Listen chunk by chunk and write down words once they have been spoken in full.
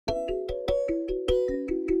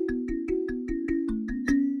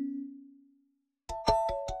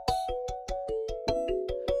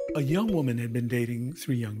A young woman had been dating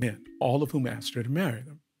three young men, all of whom asked her to marry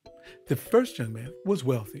them. The first young man was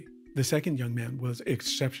wealthy. The second young man was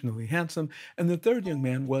exceptionally handsome. And the third young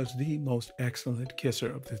man was the most excellent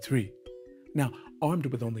kisser of the three. Now, armed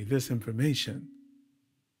with only this information,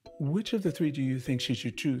 which of the three do you think she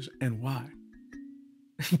should choose and why?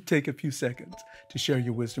 Take a few seconds to share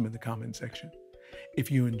your wisdom in the comment section.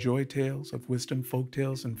 If you enjoy tales of wisdom, folk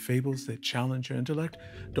tales, and fables that challenge your intellect,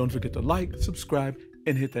 don't forget to like, subscribe,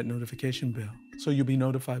 and hit that notification bell so you'll be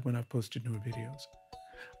notified when I've posted newer videos.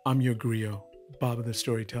 I'm your griot, Baba the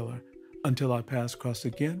Storyteller. Until our paths cross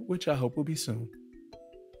again, which I hope will be soon.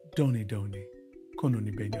 Doni doni,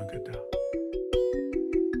 kononi benyagada.